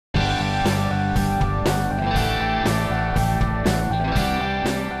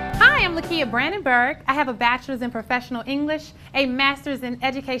Lakia Brandenburg. I have a bachelor's in professional English, a master's in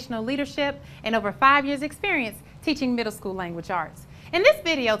educational leadership, and over 5 years experience teaching middle school language arts. In this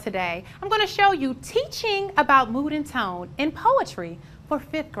video today, I'm going to show you teaching about mood and tone in poetry for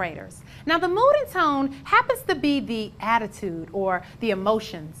 5th graders. Now, the mood and tone happens to be the attitude or the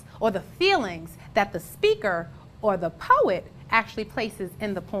emotions or the feelings that the speaker or the poet actually places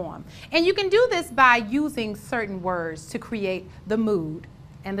in the poem. And you can do this by using certain words to create the mood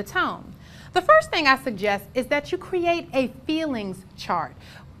and the tone. The first thing I suggest is that you create a feelings chart,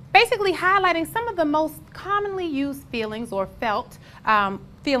 basically highlighting some of the most commonly used feelings or felt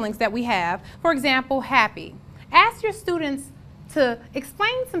feelings that we have. For example, happy. Ask your students to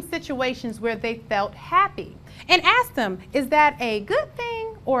explain some situations where they felt happy and ask them, is that a good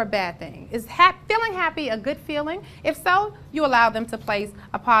thing or a bad thing? Is feeling happy a good feeling? If so, you allow them to place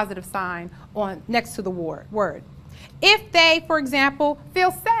a positive sign next to the word. If they, for example,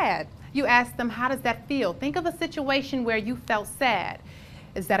 feel sad, you ask them, how does that feel? Think of a situation where you felt sad.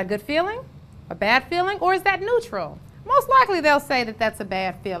 Is that a good feeling, a bad feeling, or is that neutral? Most likely they'll say that that's a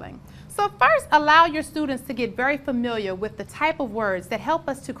bad feeling. So first, allow your students to get very familiar with the type of words that help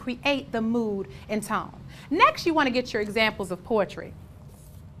us to create the mood and tone. Next, you want to get your examples of poetry.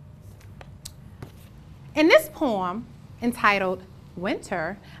 In this poem entitled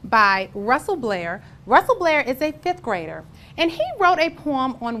Winter by Russell Blair is a 5th grader, and he wrote a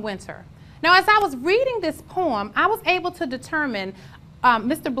poem on winter. Now, as I was reading this poem, I was able to determine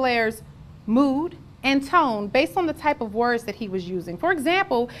Mr. Blair's mood and tone based on the type of words that he was using. For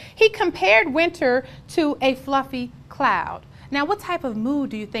example, he compared winter to a fluffy cloud. Now, what type of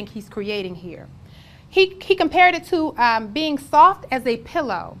mood do you think he's creating here? He compared it to being soft as a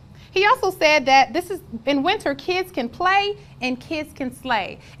pillow. He also said that in winter, kids can play and kids can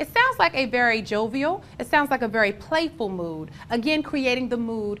slay. It sounds like a very jovial, it sounds like a very playful mood, again creating the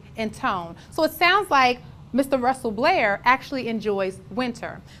mood and tone. So it sounds like Mr. Russell Blair actually enjoys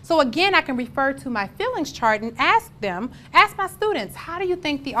winter. So again, I can refer to my feelings chart and ask my students, how do you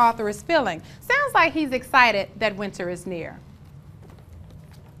think the author is feeling? Sounds like he's excited that winter is near.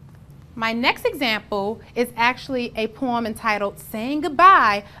 My next example is actually a poem entitled Saying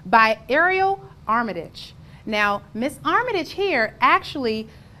Goodbye by Ariel Armitage. Now, Miss Armitage here actually,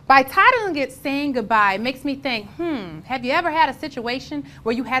 by titling it Saying Goodbye, makes me think, have you ever had a situation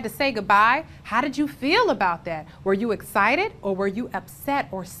where you had to say goodbye? How did you feel about that? Were you excited or were you upset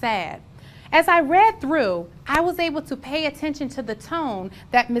or sad? As I read through, I was able to pay attention to the tone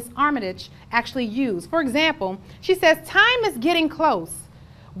that Miss Armitage actually used. For example, she says, time is getting close.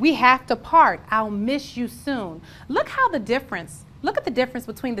 We have to part. I'll miss you soon. Look at the difference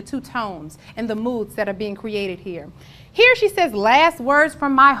between the two tones and the moods that are being created here. Here she says, last words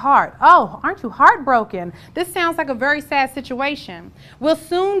from my heart. Oh, aren't you heartbroken? This sounds like a very sad situation. We'll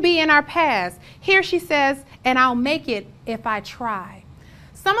soon be in our past. Here she says, and I'll make it if I try.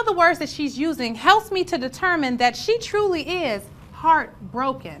 Some of the words that she's using helps me to determine that she truly is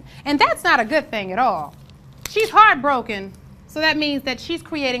heartbroken. And that's not a good thing at all. She's heartbroken. So that means that she's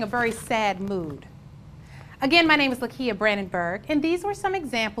creating a very sad mood. Again, my name is Lakia Brandenburg, and these were some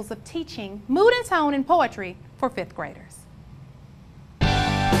examples of teaching mood and tone in poetry for 5th graders.